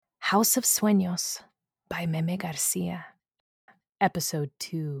House of Sueños by Meme Garcia. Episode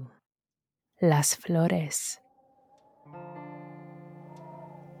 2. Las flores.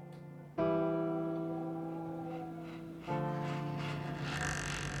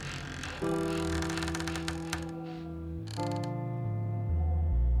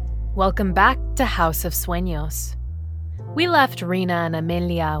 Welcome back to House of Sueños. We left Rina and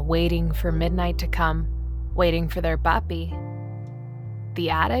Amelia waiting for midnight to come, waiting for their papi. The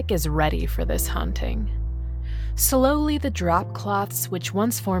attic is ready for this haunting. Slowly, the drop cloths which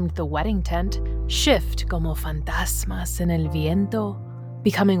once formed the wedding tent shift como fantasmas en el viento,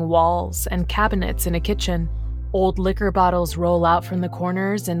 becoming walls and cabinets in a kitchen. Old liquor bottles roll out from the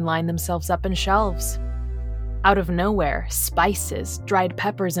corners and line themselves up in shelves. Out of nowhere, spices, dried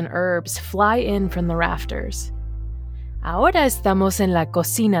peppers, and herbs fly in from the rafters. Ahora estamos en la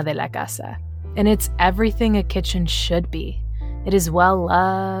cocina de la casa, and it's everything a kitchen should be. It is well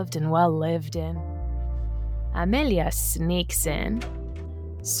loved and well lived in. Amelia sneaks in,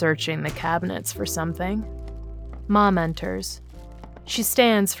 searching the cabinets for something. Mom enters. She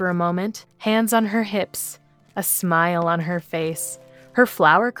stands for a moment, hands on her hips, a smile on her face, her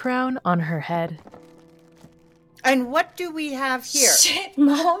flower crown on her head. And what do we have here? Shit,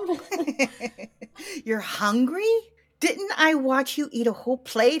 Mom. You're hungry? Didn't I watch you eat a whole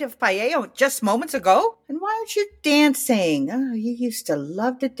plate of paella just moments ago? And why aren't you dancing? Oh, you used to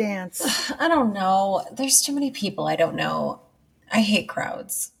love to dance. I don't know. There's too many people I don't know. I hate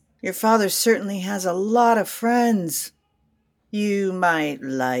crowds. Your father certainly has a lot of friends. You might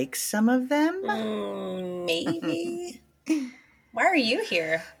like some of them? Maybe. Why are you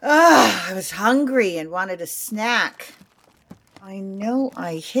here? I was hungry and wanted a snack. I know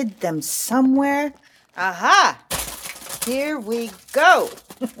I hid them somewhere. Aha! Here we go.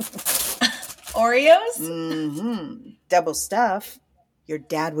 Oreos? Mm-hmm. Double stuff. Your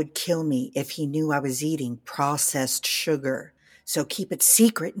dad would kill me if he knew I was eating processed sugar. So keep it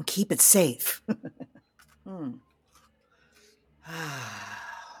secret and keep it safe.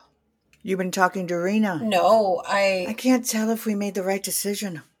 You've been talking to Rena? No, I can't tell if we made the right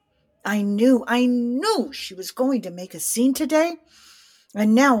decision. I knew she was going to make a scene today.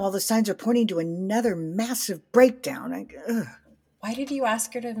 And now all the signs are pointing to another massive breakdown. Why did you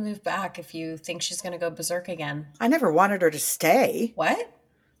ask her to move back if you think she's going to go berserk again? I never wanted her to stay. What?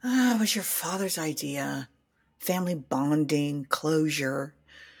 It was your father's idea. Family bonding, closure,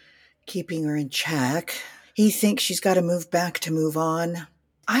 keeping her in check. He thinks she's got to move back to move on.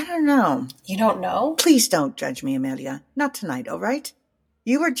 I don't know. You don't know? Please don't judge me, Amelia. Not tonight, all right?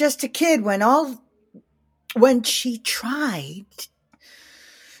 You were just a kid when she tried.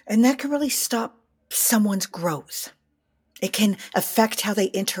 And that can really stop someone's growth. It can affect how they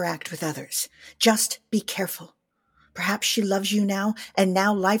interact with others. Just be careful. Perhaps she loves you now, and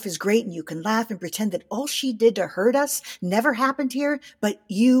now life is great and you can laugh and pretend that all she did to hurt us never happened here, but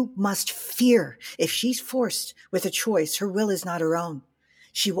you must fear if she's forced with a choice. Her will is not her own.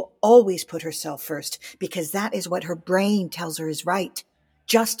 She will always put herself first because that is what her brain tells her is right,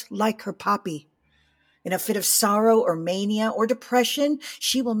 just like her papi. In a fit of sorrow or mania or depression,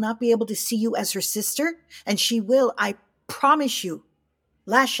 she will not be able to see you as her sister, and she will, I promise you,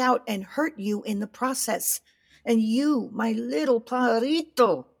 lash out and hurt you in the process. And you, my little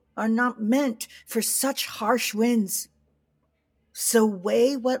pajarito, are not meant for such harsh winds. So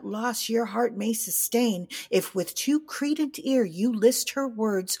weigh what loss your heart may sustain if with too credent ear you list her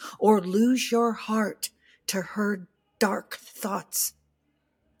words or lose your heart to her dark thoughts.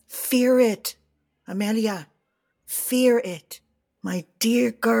 Fear it. Amelia, fear it, my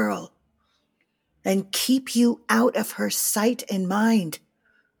dear girl, and keep you out of her sight and mind.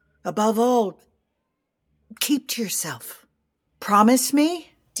 Above all, keep to yourself. Promise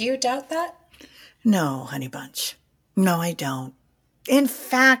me? Do you doubt that? No, honey bunch. No, I don't. In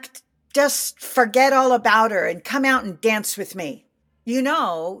fact, just forget all about her and come out and dance with me. You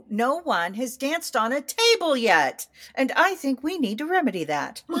know, no one has danced on a table yet, and I think we need to remedy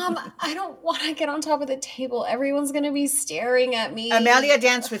that. Mom, I don't want to get on top of the table. Everyone's going to be staring at me. Amelia,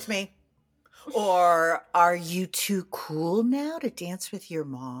 dance with me. Or are you too cool now to dance with your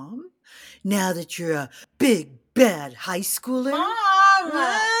mom? Now that you're a big, bad high schooler? Mom!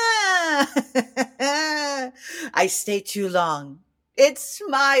 I stay too long. It's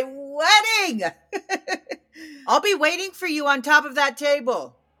my wedding! I'll be waiting for you on top of that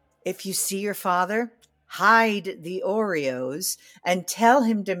table. If you see your father, hide the Oreos and tell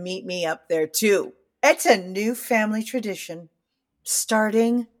him to meet me up there too. It's a new family tradition,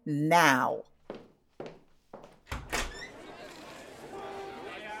 starting now.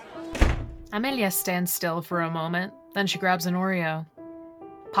 Amelia stands still for a moment, then she grabs an Oreo.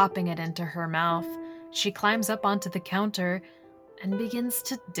 Popping it into her mouth, she climbs up onto the counter and begins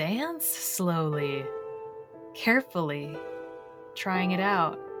to dance slowly, carefully, trying it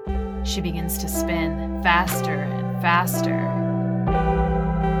out. She begins to spin faster and faster.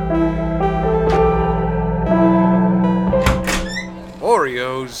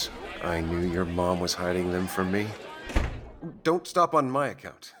 Oreos! I knew your mom was hiding them from me. Don't stop on my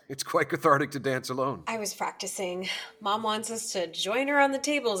account. It's quite cathartic to dance alone. I was practicing. Mom wants us to join her on the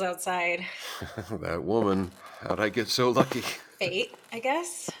tables outside. That woman. How'd I get so lucky? Fate, I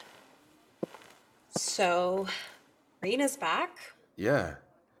guess. So, Rena's back? Yeah.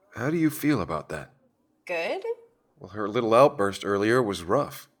 How do you feel about that? Good? Well, her little outburst earlier was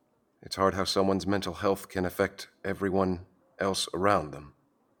rough. It's hard how someone's mental health can affect everyone else around them.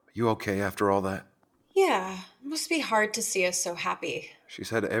 You okay after all that? Yeah, it must be hard to see us so happy.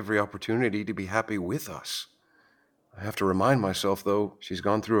 She's had every opportunity to be happy with us. I have to remind myself, though, she's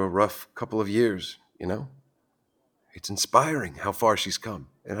gone through a rough couple of years, you know? It's inspiring how far she's come,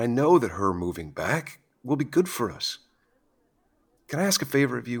 and I know that her moving back will be good for us. Can I ask a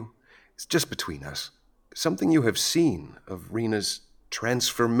favor of you? It's just between us. Something you have seen of Rena's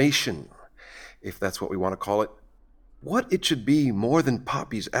transformation, if that's what we want to call it. What it should be more than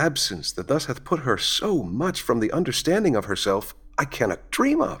Poppy's absence that thus hath put her so much from the understanding of herself I cannot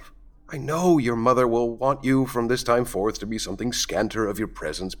dream of. I know your mother will want you from this time forth to be something scanter of your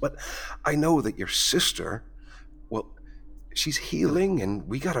presence, but I know that your sister, well, she's healing and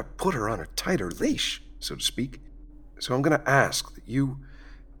we gotta put her on a tighter leash, so to speak. So I'm gonna ask that you,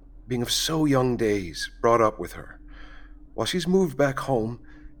 being of so young days, brought up with her, while she's moved back home,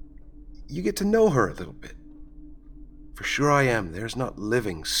 you get to know her a little bit. For sure I am, there's not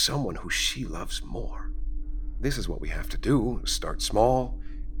living someone who she loves more. This is what we have to do, start small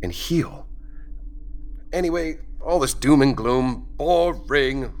and heal. Anyway, all this doom and gloom,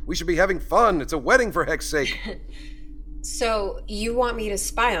 boring. We should be having fun. It's a wedding, for heck's sake. So, you want me to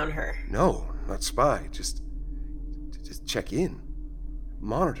spy on her? No, not spy, just check in,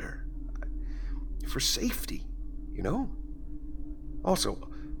 monitor, for safety, you know? Also,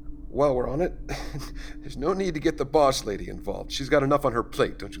 while we're on it, there's no need to get the boss lady involved. She's got enough on her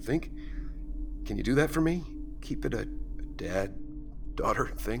plate, don't you think? Can you do that for me? Keep it a dad-daughter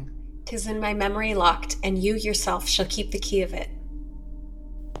thing? 'Tis in my memory locked, and you yourself shall keep the key of it.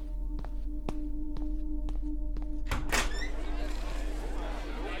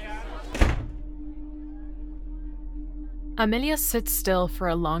 Amelia sits still for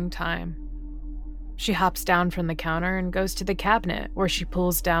a long time. She hops down from the counter and goes to the cabinet where she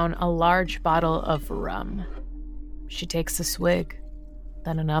pulls down a large bottle of rum. She takes a swig,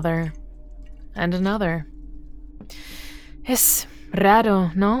 then another, and another. Es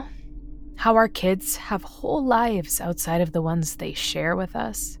raro, no? How our kids have whole lives outside of the ones they share with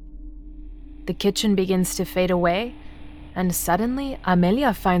us. The kitchen begins to fade away, and suddenly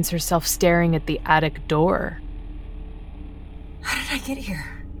Amelia finds herself staring at the attic door. How did I get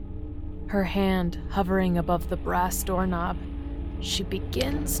here? Her hand hovering above the brass doorknob, she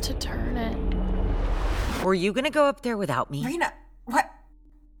begins to turn it. Were you gonna go up there without me? Rena, what?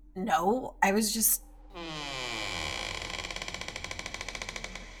 No, I was just...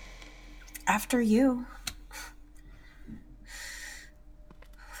 After you.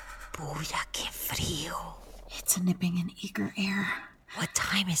 Puya, qué frío. It's a nipping and eager air. What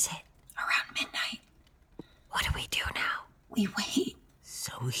time is it? Around midnight. What do we do now? We wait.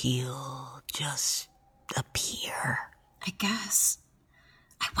 So he'll just appear. I guess.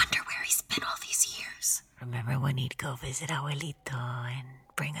 I wonder where he's been all these years. Remember when he'd go visit Abuelito and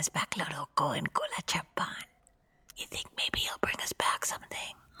bring us back loroco and cola chapan? You think maybe he'll bring us back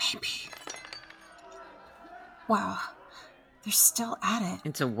something? Maybe. Wow. They're still at it.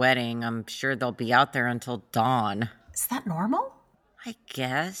 It's a wedding. I'm sure they'll be out there until dawn. Is that normal? I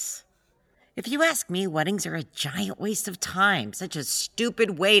guess. If you ask me, weddings are a giant waste of time. Such a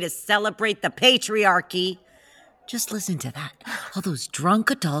stupid way to celebrate the patriarchy. Just listen to that. All those drunk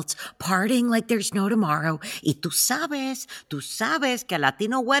adults partying like there's no tomorrow. Y tú sabes que a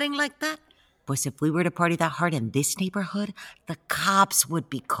Latino wedding like that? Pues if we were to party that hard in this neighborhood, the cops would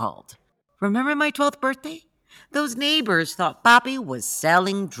be called. Remember my 12th birthday? Those neighbors thought Papi was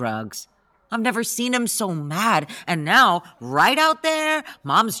selling drugs. I've never seen him so mad. And now, right out there,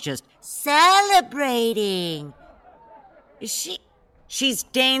 Mom's just celebrating. She's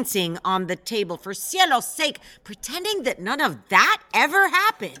dancing on the table, for cielo's sake, pretending that none of that ever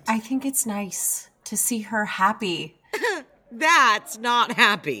happened. I think it's nice to see her happy. That's not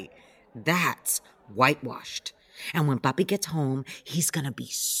happy. That's whitewashed. And when Papi gets home, he's gonna be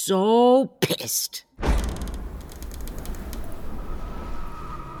so pissed.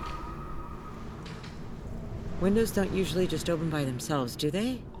 Windows don't usually just open by themselves, do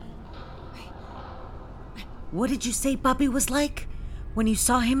they? What did you say Bobby was like when you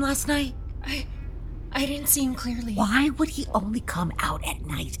saw him last night? I didn't see him clearly. Why would he only come out at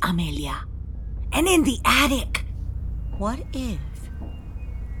night, Amelia? And in the attic? What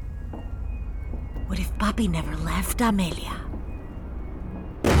if Bobby never left, Amelia?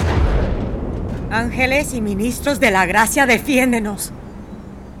 Ángeles y ministros de la gracia, defiéndenos.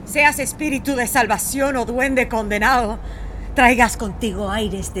 Seas espíritu de salvación o duende condenado, traigas contigo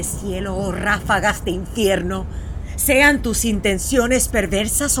aires de cielo o ráfagas de infierno, sean tus intenciones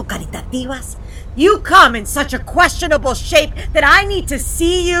perversas o caritativas. You come in such a questionable shape that I need to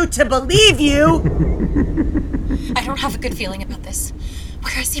see you to believe you. I don't have a good feeling about this.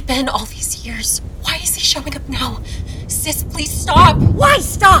 Where has he been all these years? Why is he showing up now? Sis, please stop! Why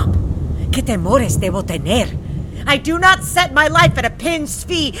stop? ¿Qué temores debo tener? I do not set my life at a pin's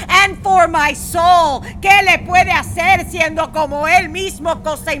fee, and for my soul, ¿qué le puede hacer siendo como él mismo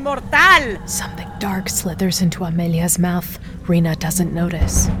cosa inmortal? Something dark slithers into Amelia's mouth. Rena doesn't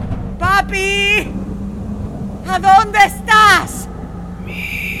notice. ¡Papi! ¿A dónde estás?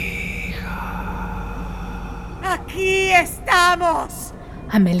 Aquí estamos.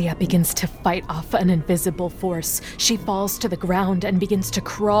 Amelia begins to fight off an invisible force. She falls to the ground and begins to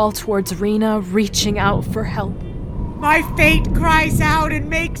crawl towards Rena, reaching out for help. My fate cries out and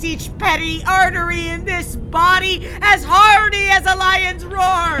makes each petty artery in this body as hardy as a lion's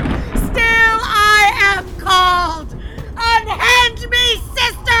roar. Still I am called. Unhand me,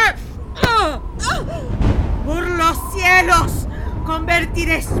 sister! Por los cielos,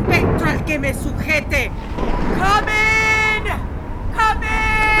 convertiré espectro al que me sujete. Come in! Come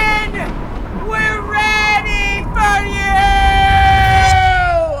in! We're ready for you!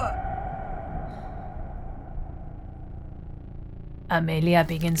 Amelia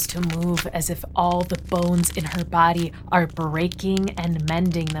begins to move as if all the bones in her body are breaking and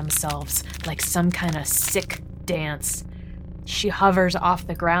mending themselves like some kind of sick dance. She hovers off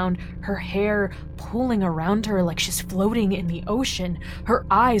the ground, her hair pulling around her like she's floating in the ocean, her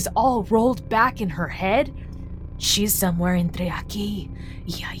eyes all rolled back in her head. She's somewhere entre aquí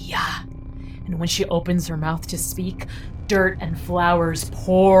y allá. And when she opens her mouth to speak, dirt and flowers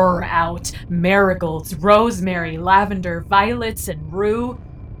pour out. Marigolds, rosemary, lavender, violets, and rue.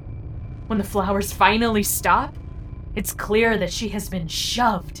 When the flowers finally stop, it's clear that she has been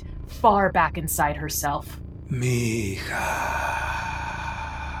shoved far back inside herself. Mija.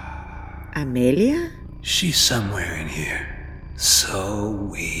 Amelia? She's somewhere in here. So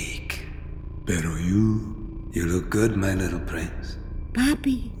weak. Pero you look good, my little prince.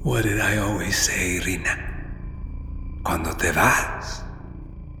 Papi. What did I always say, Rina? Cuando te vas,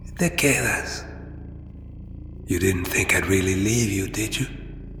 te quedas. You didn't think I'd really leave you, did you?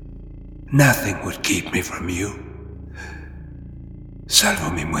 Nothing would keep me from you. Salvo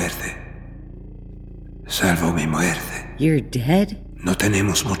mi muerte. Salvo mi muerte. You're dead? No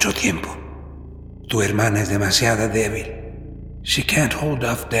tenemos mucho tiempo. Tu hermana es demasiado débil. She can't hold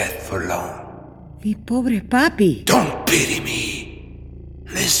off death for long. Mi pobre papi. Don't pity me.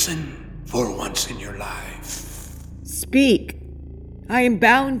 Listen for once in your life. Speak. I am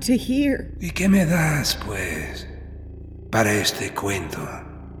bound to hear. ¿Y qué me das, pues, para este cuento?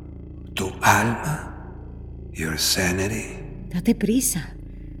 ¿Tu alma? Your sanity? Date prisa.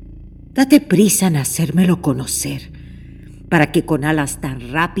 Date prisa en hacérmelo conocer, para que con alas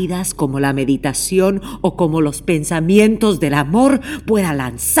tan rápidas como la meditación o como los pensamientos del amor pueda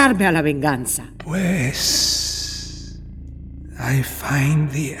lanzarme a la venganza. Pues, I find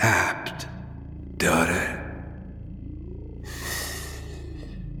thee apt, daughter.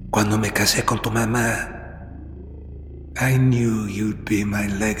 Cuando me casé con tu mamá, I knew you'd be my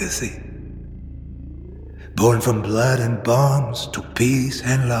legacy. Born from blood and bonds to peace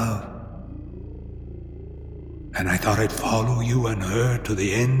and love. And I thought I'd follow you and her to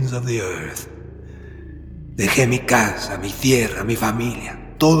the ends of the earth. Dejé mi casa, mi tierra, mi familia,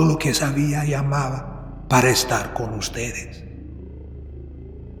 todo lo que sabía y amaba para estar con ustedes.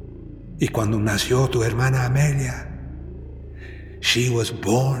 Y cuando nació tu hermana Amelia, she was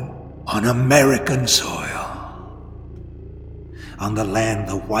born on American soil, on the land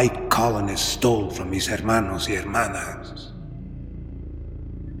the white colonists stole from mis hermanos y hermanas.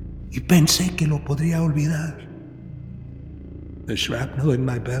 Y pensé que lo podría olvidar. The shrapnel in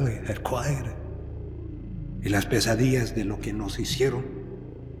my belly had quieted. Y las pesadillas de lo que nos hicieron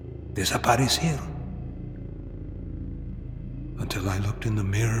desaparecieron. Until I looked in the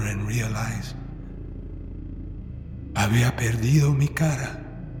mirror and realized había perdido mi cara.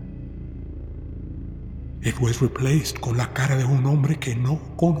 It was replaced con la cara de un hombre que no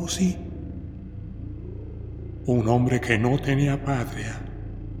conocí. Un hombre que no tenía patria.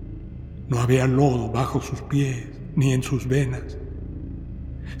 No había lodo bajo sus pies, ni en sus venas,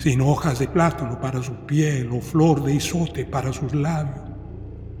 sin hojas de plátano para su piel o flor de isote para sus labios.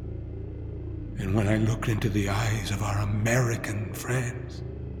 And when I looked into the eyes of our American friends,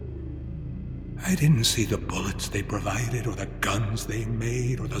 I didn't see the bullets they provided or the guns they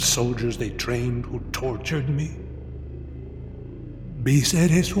made or the soldiers they trained who tortured me. Vi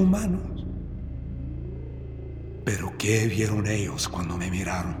seres humanos. Pero ¿qué vieron ellos cuando me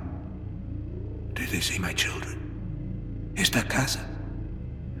miraron? Did they see my children? Esta casa?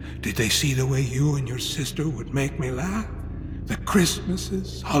 Did they see the way you and your sister would make me laugh? The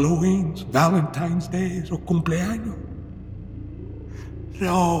Christmases, Halloweens, Valentine's Days, or cumpleaños?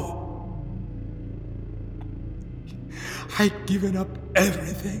 No. I'd given up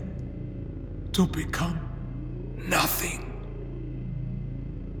everything to become nothing.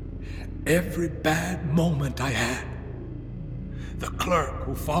 Every bad moment I had, the clerk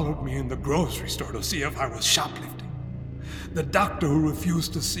who followed me in the grocery store to see if I was shoplifting, the doctor who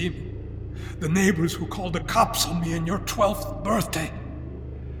refused to see me, the neighbors who called the cops on me on your 12th birthday.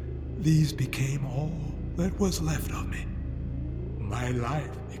 These became all that was left of me. My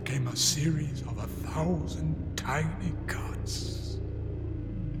life became a series of 1,000 tiny cuts.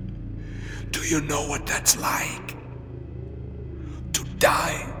 Do you know what that's like? To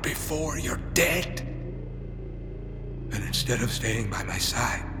die before you're dead? And instead of staying by my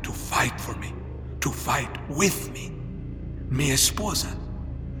side to fight for me, to fight with me, mi esposa,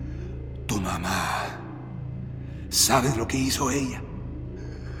 tu mamá, ¿sabes lo que hizo ella?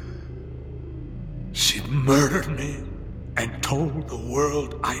 She murdered me and told the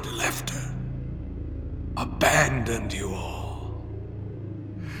world I'd left her, abandoned you all.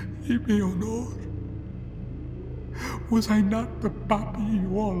 Y mi honor, was I not the papi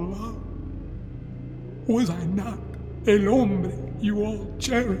you all loved? Was I not el hombre you all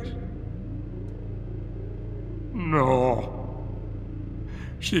cherished? No.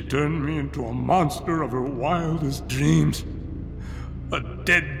 She turned me into a monster of her wildest dreams. A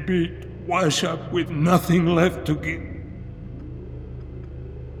deadbeat wash-up with nothing left to give.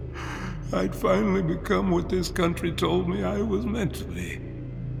 I'd finally become what this country told me I was meant to be.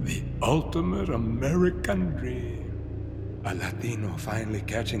 The ultimate American dream. A Latino finally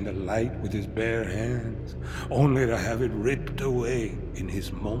catching the light with his bare hands, only to have it ripped away in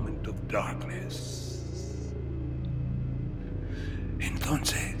his moment of darkness.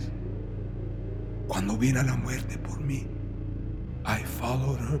 Entonces, cuando vino la muerte por mí, I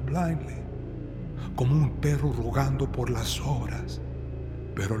followed her blindly, como un perro rogando por las sobras.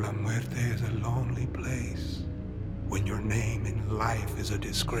 Pero la muerte is a lonely place when your name in life is a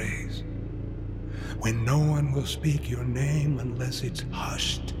disgrace. When no one will speak your name unless it's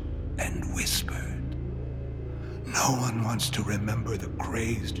hushed and whispered. No one wants to remember the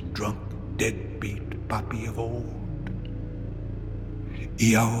crazed, drunk, deadbeat papi of old.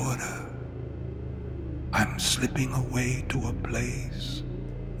 Y ahora, I'm slipping away to a place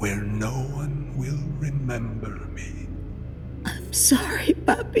where no one will remember me. I'm sorry,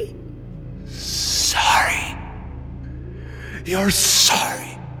 papi. Sorry. You're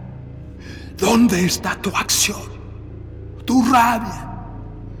sorry. ¿Dónde está tu acción? Tu rabia?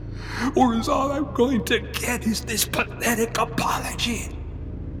 Or is all I'm going to get is this pathetic apology?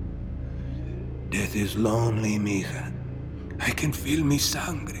 Death is lonely, mija. I can feel mi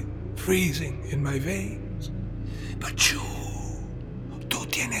sangre freezing in my veins. But tú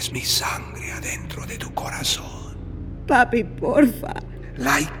tienes mi sangre adentro de tu corazón. Papi, porfa.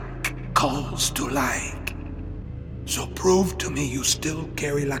 Like calls to like. So prove to me you still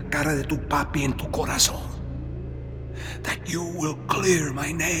carry la cara de tu papi en tu corazón. That you will clear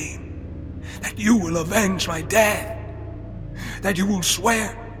my name. That you will avenge my death. That you will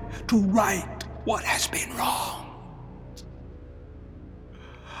swear to right what has been wrong.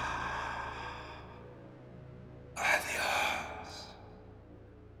 Adiós.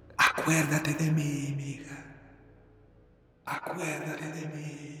 Acuérdate de mí, amiga. Acuérdate de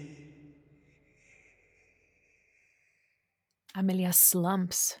mí. Amelia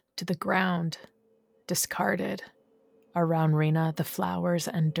slumps to the ground, discarded. Around Rena, the flowers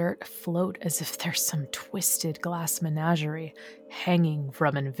and dirt float as if there's some twisted glass menagerie hanging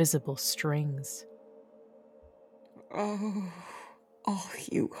from invisible strings. Oh,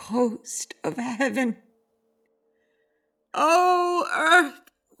 you host of heaven. Oh, earth,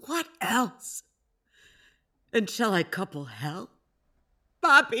 what else? And shall I couple hell?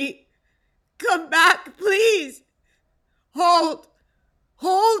 Papi, come back, please. Hold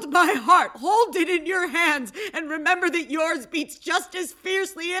my heart. Hold it in your hands and remember that yours beats just as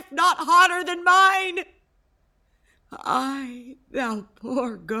fiercely, if not hotter, than mine. thou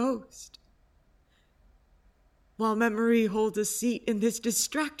poor ghost. While memory holds a seat in this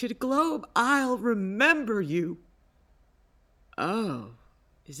distracted globe, I'll remember you. Oh,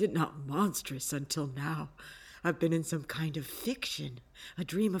 is it not monstrous until now? I've been in some kind of fiction, a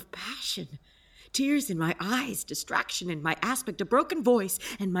dream of passion. Tears in my eyes, distraction in my aspect, a broken voice,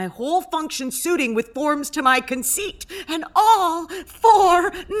 and my whole function suiting with forms to my conceit, and all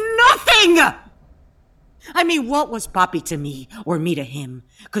for nothing! I mean, what was Papi to me, or me to him?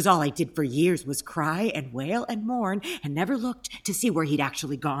 'Cause all I did for years was cry and wail and mourn, and never looked to see where he'd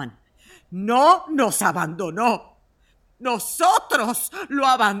actually gone. No nos abandonó. Nosotros lo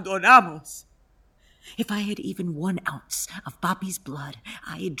abandonamos. If I had even 1 ounce of Papi's blood,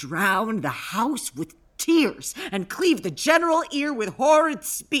 I'd drown the house with tears and cleave the general ear with horrid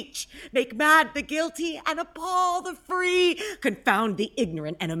speech, make mad the guilty and appall the free, confound the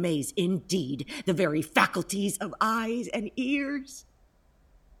ignorant and amaze, indeed, the very faculties of eyes and ears.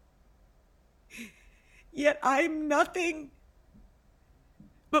 Yet I'm nothing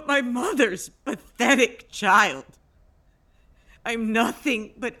but my mother's pathetic child. I'm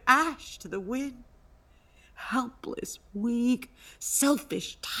nothing but ash to the wind. Helpless, weak,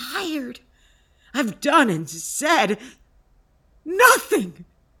 selfish, tired. I've done and said nothing.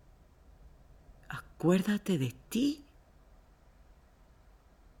 Acuérdate de ti.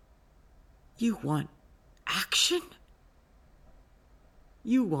 You want action?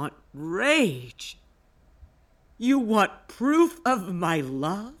 You want rage? You want proof of my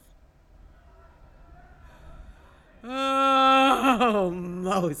love? Oh,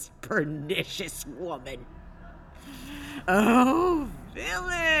 most pernicious woman. Oh,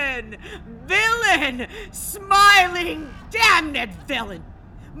 villain! Villain! Smiling, damned villain!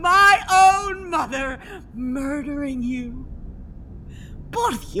 My own mother murdering you.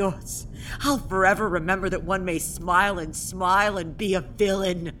 Por Dios! I'll forever remember that one may smile and be a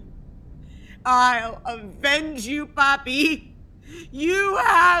villain. I'll avenge you, Papi. You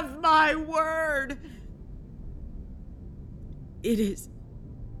have my word. It is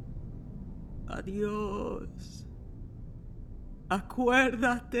adios.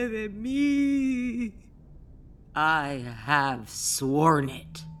 Acuérdate de mí. I have sworn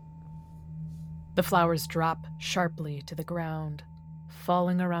it. The flowers drop sharply to the ground,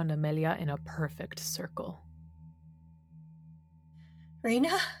 falling around Amelia in a perfect circle.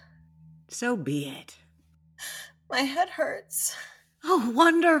 Reina? So be it. My head hurts. Oh,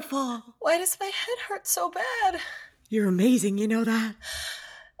 wonderful. Why does my head hurt so bad? You're amazing, you know that?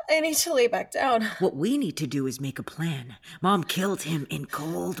 I need to lay back down. What we need to do is make a plan. Mom killed him in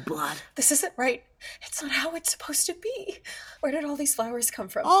cold blood. This isn't right. It's not how it's supposed to be. Where did all these flowers come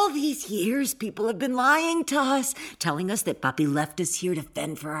from? All these years, people have been lying to us, telling us that Papi left us here to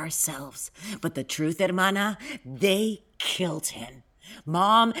fend for ourselves. But the truth, hermana, they killed him.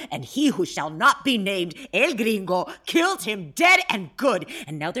 Mom and he who shall not be named, El Gringo, killed him dead and good.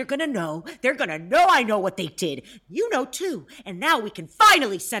 And now they're gonna know I know what they did. You know too. And now we can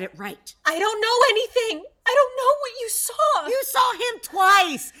finally set it right. I don't know anything. I don't know what you saw. You saw him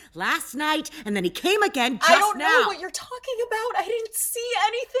twice. Last night, and then he came again just now. I don't know what you're talking about. I didn't see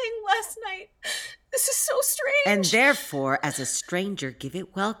anything last night. This is so strange. And therefore, as a stranger, give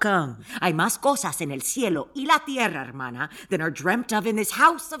it welcome. Hay más cosas en el cielo y la tierra, hermana, than are dreamt of in this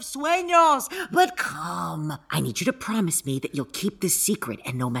house of sueños. But come, I need you to promise me that you'll keep this secret,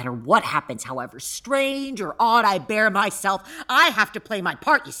 and no matter what happens, however strange or odd I bear myself, I have to play my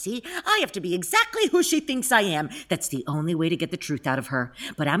part, you see. I have to be exactly who she thinks I am. That's the only way to get the truth out of her.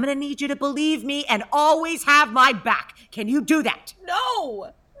 But I'm going to need you to believe me and always have my back. Can you do that?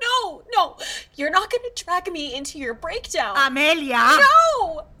 No. You're not going to drag me into your breakdown. Amelia! No!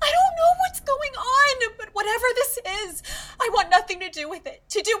 I don't know what's going on, but whatever this is, I want nothing to do with it.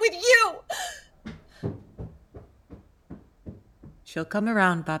 To do with you. She'll come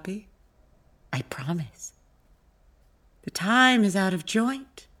around, Papi. I promise. The time is out of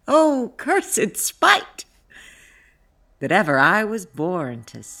joint. Oh, cursed spite! That ever I was born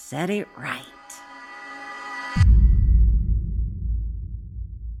to set it right.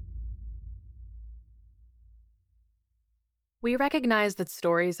 We recognize that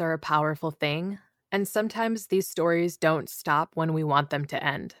stories are a powerful thing, and sometimes these stories don't stop when we want them to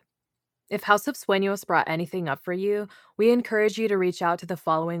end. If House of Sueños brought anything up for you, we encourage you to reach out to the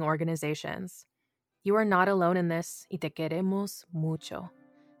following organizations. You are not alone in this, y te queremos mucho.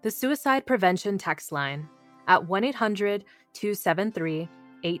 The Suicide Prevention Text Line at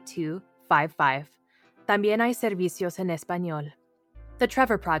 1-800-273-8255. También hay servicios en español. The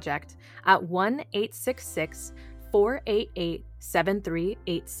Trevor Project at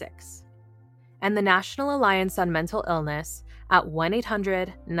 1-866-488-7386. and the National Alliance on Mental Illness at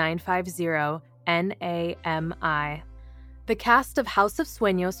 1-800-950-NAMI. The cast of House of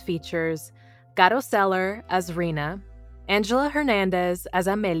Sueños features Gato Seller as Rina, Angela Hernandez as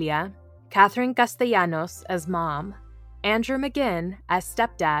Amelia, Catherine Castellanos as Mom, Andrew McGinn as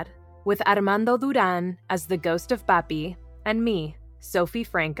Stepdad, with Armando Duran as the ghost of Papi, and me, Sophie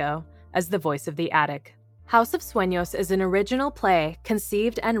Franco, as the voice of the attic. House of Sueños is an original play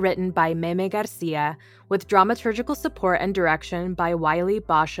conceived and written by Meme Garcia, with dramaturgical support and direction by Wiley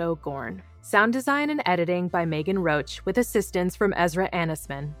Basho Gorn. Sound design and editing by Megan Roach, with assistance from Ezra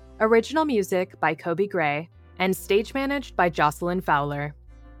Anisman. Original music by Kobe Gray, and stage managed by Jocelyn Fowler.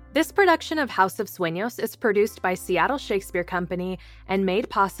 This production of House of Sueños is produced by Seattle Shakespeare Company and made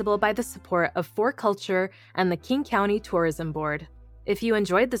possible by the support of For Culture and the King County Tourism Board. If you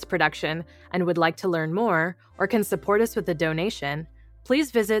enjoyed this production and would like to learn more or can support us with a donation,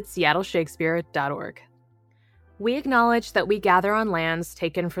 please visit seattleshakespeare.org. We acknowledge that we gather on lands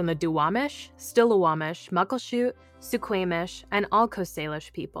taken from the Duwamish, Stillaguamish, Muckleshoot, Suquamish, and all Coast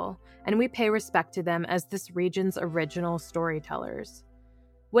Salish people, and we pay respect to them as this region's original storytellers.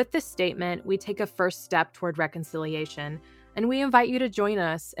 With this statement, we take a first step toward reconciliation, and we invite you to join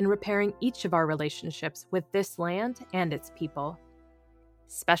us in repairing each of our relationships with this land and its people.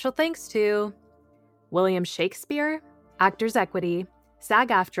 Special thanks to William Shakespeare, Actors Equity,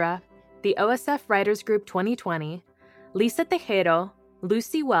 SAG-AFTRA, the OSF Writers Group 2020, Lisa Tejero,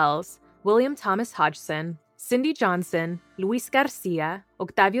 Lucy Wells, William Thomas Hodgson, Cindy Johnson, Luis Garcia,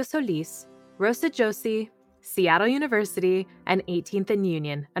 Octavio Solis, Rosa Josie, Seattle University, and 18th and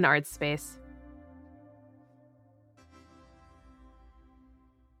Union, an art space.